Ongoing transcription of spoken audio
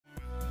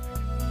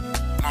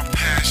my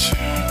passion,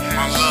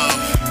 my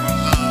love,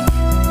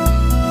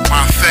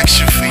 my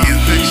affection for you.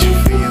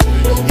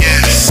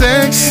 Yeah.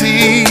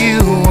 Sexy you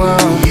are,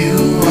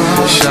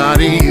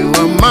 shawty, you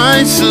are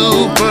my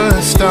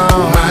superstar.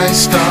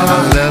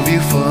 I love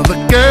you for the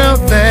girl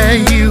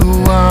that you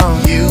are.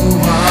 You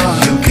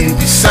can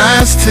be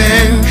size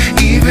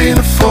 10, even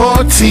a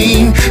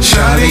 14.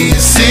 Shawty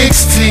is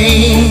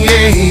 16,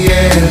 yeah,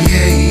 yeah.